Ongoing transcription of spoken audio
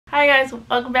Hi guys,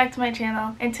 welcome back to my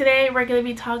channel, and today we're going to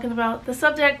be talking about the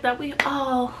subject that we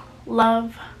all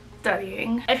love,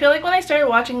 studying. I feel like when I started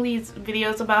watching these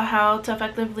videos about how to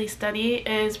effectively study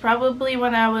is probably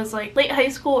when I was like late high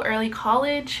school, early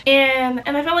college, and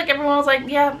I felt like everyone was like,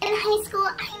 yeah, in high school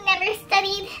I never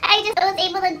studied. I just was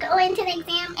able to go into an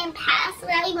exam and pass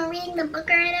without even reading the book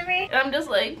or whatever. and I'm just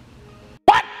like,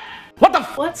 What the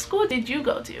what school did you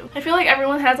go to? I feel like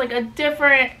everyone has like a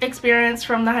different experience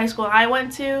from the high school I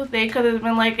went to. They could have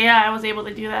been like, yeah, I was able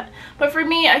to do that. But for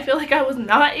me, I feel like I was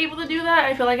not able to do that.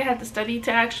 I feel like I had to study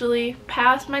to actually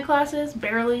pass my classes,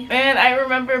 barely. And I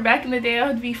remember back in the day, I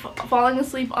would be falling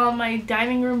asleep on my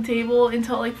dining room table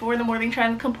until like 4 in the morning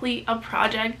trying to complete a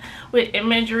project with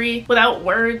imagery without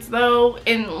words though,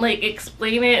 and like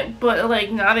explain it, but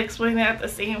like not explain it at the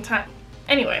same time.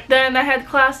 Anyway, then I had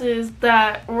classes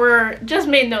that just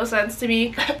made no sense to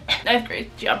me. 9th grade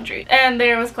geometry, and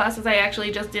there was classes I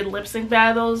actually just did lip sync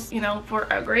battles, you know, for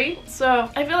a grade. So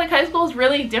I feel like high school is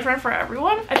really different for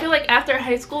everyone. I feel like after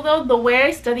high school though, the way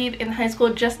I studied in high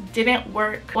school just didn't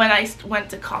work when I went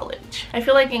to college. I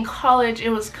feel like in college it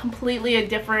was completely a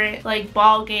different like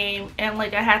ball game, and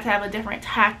like I had to have a different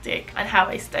tactic on how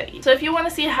I studied. So if you want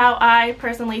to see how I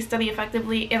personally study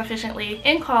effectively and efficiently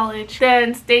in college,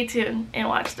 then stay tuned and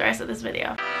watch the rest of this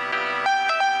video.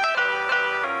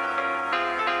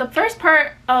 The first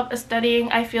part of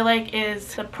studying, I feel like,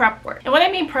 is the prep work. And what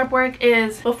I mean prep work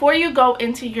is before you go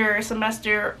into your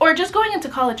semester, or just going into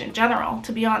college in general,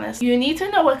 to be honest, you need to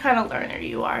know what kind of learner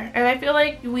you are. And I feel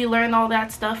like we learned all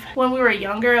that stuff when we were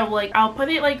younger. Of like, I'll put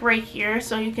it like right here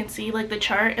so you can see like the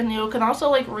chart, and you can also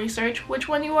like research which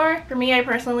one you are. For me, I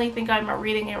personally think I'm a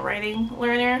reading and writing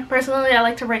learner. Personally, I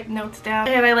like to write notes down,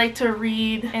 and I like to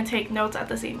read and take notes at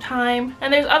the same time.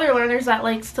 And there's other learners that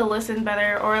likes to listen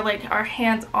better, or like are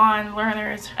hands-on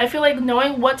learners. I feel like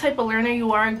knowing what type of learner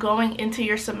you are going into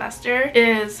your semester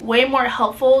is way more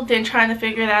helpful than trying to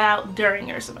figure that out during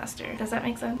your semester. Does that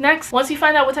make sense? Next, once you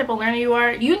find out what type of learner you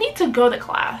are, you need to go to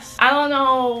class. I don't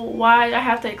know why I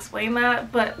have to explain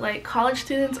that, but like college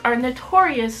students are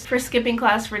notorious for skipping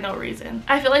class for no reason.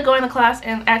 I feel like going to class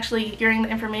and actually hearing the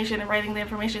information and writing the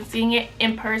information, seeing it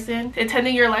in person,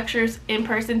 attending your lectures in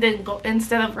person, then go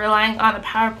instead of relying on a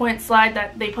PowerPoint slide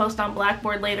that they post on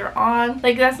Blackboard later on.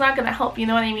 Like, that's not gonna help, you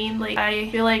know what I mean? Like, I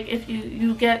feel like if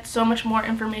you get so much more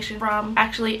information from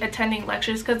actually attending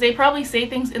lectures, because they probably say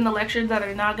things in the lecture that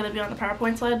are not gonna be on the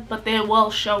PowerPoint slide, but they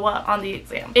will show up on the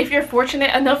exam. If you're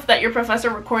fortunate enough that your professor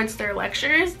records their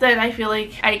lectures, then I feel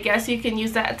like, I guess you can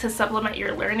use that to supplement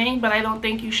your learning, but I don't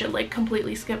think you should like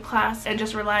completely skip class and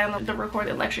just rely on the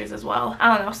recorded lectures as well.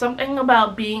 I don't know, something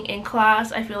about being in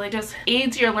class, I feel like just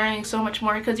aids your learning so much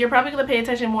more, because you're probably gonna pay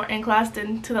attention more in class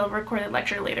than to the recorded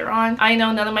lecture later on. I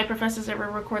know none of my professors ever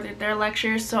recorded their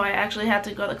lectures, so I actually had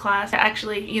to go to class to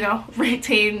actually, you know,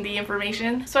 retain the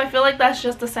information. So I feel like that's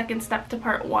just the second step to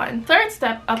part 1. Third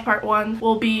step of part 1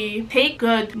 will be take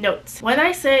good notes. When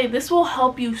I say this will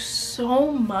help you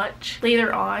so much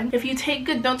later on if you take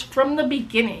good notes from the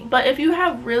beginning, but if you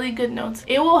have really good notes,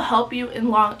 it will help you in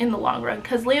the long run,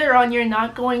 because later on you're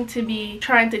not going to be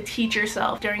trying to teach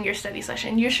yourself during your study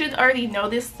session. You should already know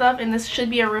this stuff, and this should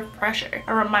be a refresher,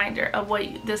 a reminder of what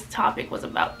this topic was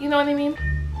about. You know what I mean?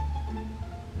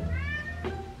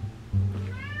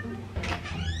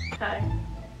 Hi.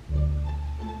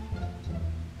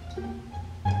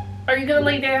 Are you gonna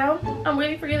lay down? I'm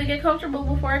waiting for you to get comfortable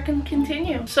before I can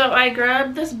continue. So I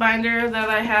grabbed this binder that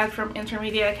I had from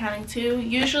Intermediate Accounting 2.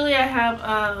 Usually I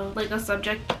have like a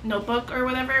subject notebook or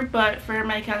whatever, but for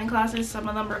my accounting classes, some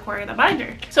of them require the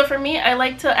binder. So for me, I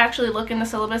like to actually look in the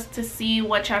syllabus to see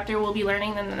what chapter we'll be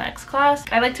learning in the next class.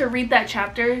 I like to read that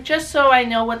chapter just so I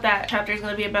know what that chapter is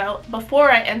going to be about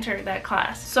before I enter that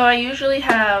class. So I usually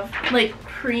have like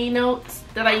pre-notes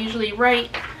that I usually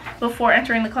write before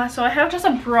entering the class, so I have just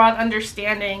a broad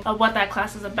understanding of what that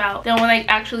class is about. Then when I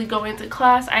actually go into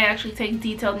class, I actually take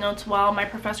detailed notes while my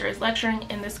professor is lecturing.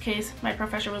 In this case, my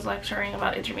professor was lecturing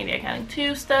about Intermediate Accounting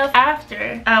 2 stuff.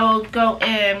 After, I will go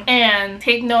in and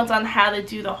take notes on how to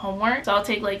do the homework. So I'll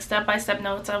take like step-by-step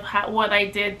notes of what I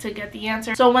did to get the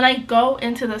answer. So when I go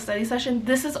into the study session,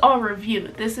 this is all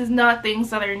reviewed. This is not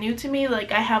things that are new to me.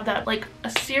 Like, I have that like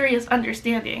a serious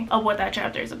understanding of what that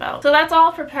chapter is about. So that's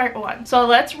all for part 1. So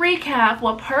let's recap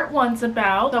what part 1's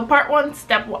about. So part 1,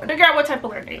 step 1, figure out what type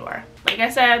of learner you are. Like I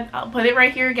said, I'll put it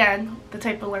right here again, the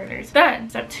type of learners. Then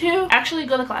step 2, actually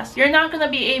go to class. You're not going to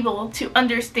be able to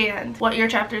understand what your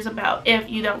chapter is about if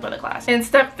you don't go to class. And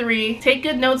step 3, take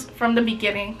good notes from the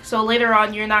beginning, so later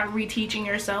on you're not reteaching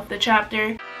yourself the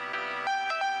chapter.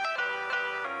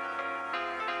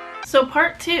 So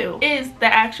part 2 is the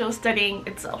actual studying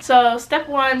itself. So step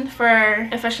 1 for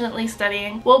efficiently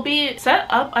studying will be set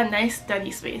up a nice study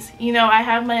space. You know, I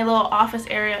have my little office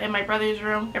area in my brother's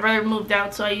room. My brother moved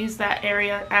out, so I use that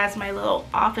area as my little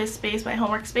office space, my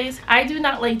homework space. I do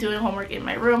not like doing homework in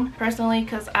my room personally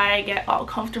because I get all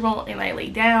comfortable and I lay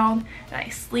down and I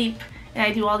sleep and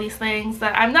I do all these things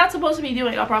that I'm not supposed to be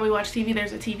doing. I'll probably watch TV.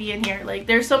 There's a TV in here. Like,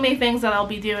 there's so many things that I'll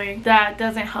be doing that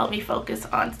doesn't help me focus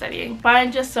on studying.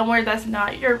 Find just somewhere that's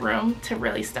not your room to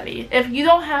really study. If you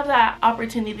don't have that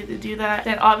opportunity to do that,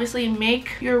 then obviously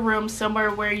make your room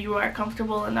somewhere where you are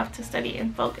comfortable enough to study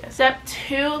and focus. Step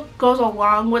 2 goes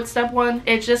along with step 1.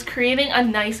 It's just creating a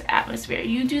nice atmosphere.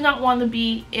 You do not want to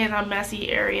be in a messy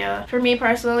area. For me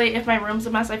personally, if my room's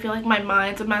a mess, I feel like my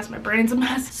mind's a mess, my brain's a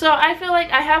mess. So I feel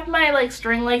like I have my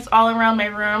string lights all around my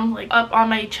room, like up on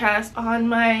my chest, on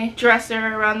my dresser,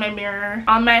 around my mirror,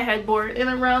 on my headboard, and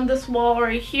around this wall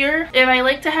right here. And I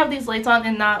like to have these lights on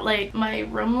and not like my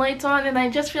room lights on, and I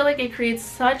just feel like it creates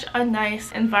such a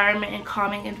nice environment and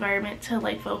calming environment to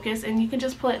like focus. And you can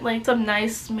just put like some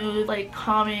nice smooth like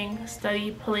calming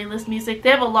study playlist music.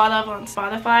 They have a lot of on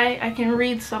Spotify. I can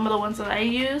read some of the ones that I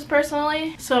use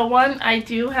personally. So one, I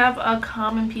do have a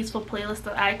calm and peaceful playlist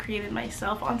that I created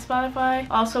myself on Spotify.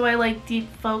 Also, I like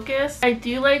deep focus. I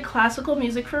do like classical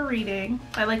music for reading.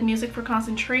 I like music for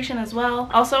concentration as well.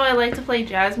 Also, I like to play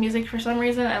jazz music for some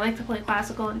reason. I like to play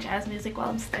classical and jazz music while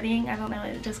I'm studying. I don't know,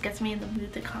 it just gets me in the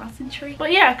mood to concentrate.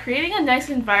 But yeah, creating a nice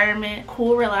environment,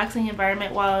 cool, relaxing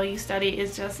environment while you study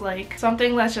is just like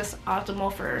something that's just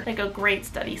optimal for like a great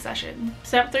study session.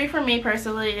 Step 3 for me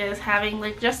personally is having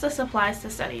like just the supplies to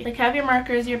study. Like have your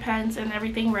markers, your pens, and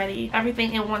everything ready.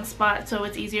 Everything in one spot so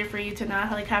it's easier for you to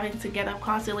not like having to get up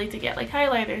constantly to get like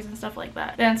highlighters and stuff like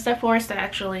that. Then step 4 is to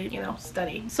actually, you know,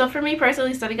 study. So for me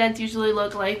personally, study guides usually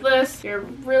look like this. They're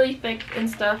really thick and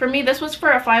stuff. For me, this was for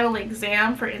a final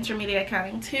exam for intermediate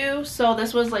accounting 2. So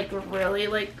this was like really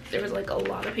like, there was like a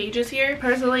lot of pages here.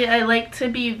 Personally, I like to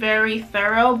be very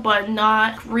thorough but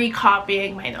not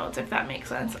recopying my notes, if that makes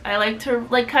sense. I like to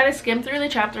like kind of skim through the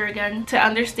chapter again to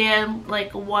understand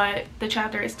like what the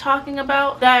chapter is talking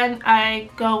about. Then I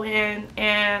go in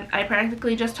and I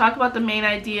practically just talk about the main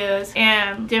ideas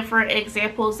and different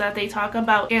examples that they talk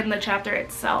about in the chapter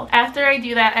itself. After I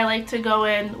do that, I like to go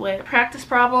in with practice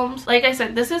problems. Like I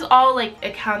said, this is all like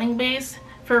accounting based.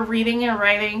 For reading and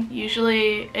writing,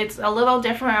 usually it's a little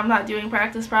different. I'm not doing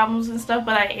practice problems and stuff,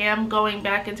 but I am going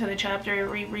back into the chapter,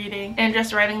 rereading, and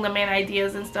just writing the main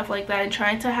ideas and stuff like that, and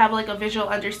trying to have like a visual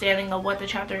understanding of what the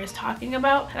chapter is talking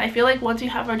about. And I feel like once you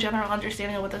have a general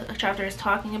understanding of what the chapter is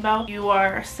talking about, you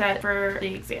are set for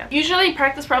the exam. Usually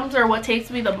practice problems are what takes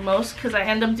me the most because I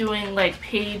end up doing like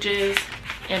pages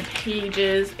and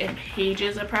pages and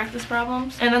pages of practice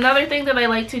problems. And another thing that I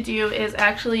like to do is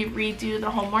actually redo the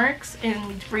homeworks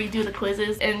and redo the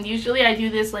quizzes, and usually I do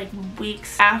this like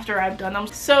weeks after I've done them.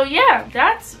 So yeah,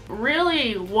 that's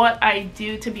really what I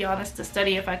do, to be honest, to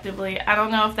study effectively. I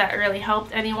don't know if that really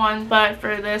helped anyone, but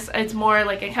for this it's more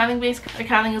like accounting based.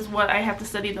 Accounting is what I have to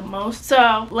study the most.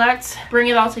 So let's bring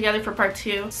it all together for part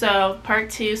 2. So part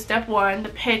 2, step 1, to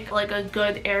pick like a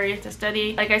good area to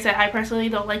study. Like I said, I personally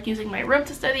don't like using my room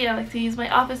to study. I like to use my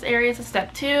office area. So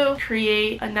step 2,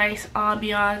 create a nice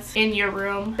ambiance in your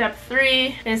room. Step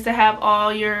 3 is to have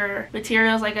all your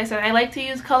materials. Like I said, I like to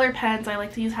use color pens, I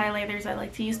like to use highlighters, I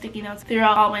like to use sticky notes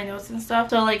throughout all my notes and stuff.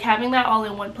 So like having that all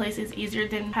in one place is easier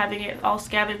than having it all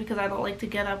scattered because I don't like to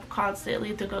get up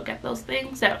constantly to go get those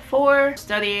things. Step 4,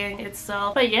 studying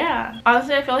itself. But yeah,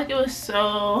 honestly, I feel like it was so,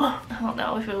 I don't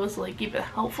know if it was like even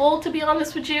helpful, to be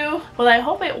honest with you, but I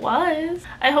hope it was.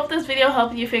 I hope this video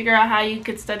helped you figure out how you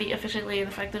could study efficiently and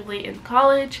effectively in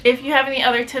college. If you have any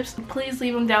other tips, please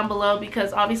leave them down below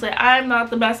because obviously I'm not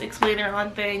the best explainer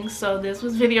on things, so this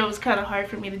video was kind of hard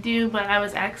for me to do, but I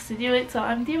was asked to do it, so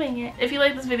I'm doing it. If you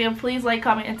like this video, please like,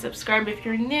 comment, and subscribe if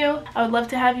you're new. I would love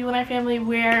to have you in our family.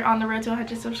 We're on the road to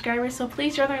 100 subscribers, so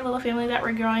please join our little family that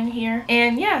we're growing here.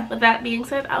 And yeah, with that being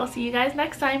said, I will see you guys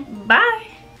next time. Bye!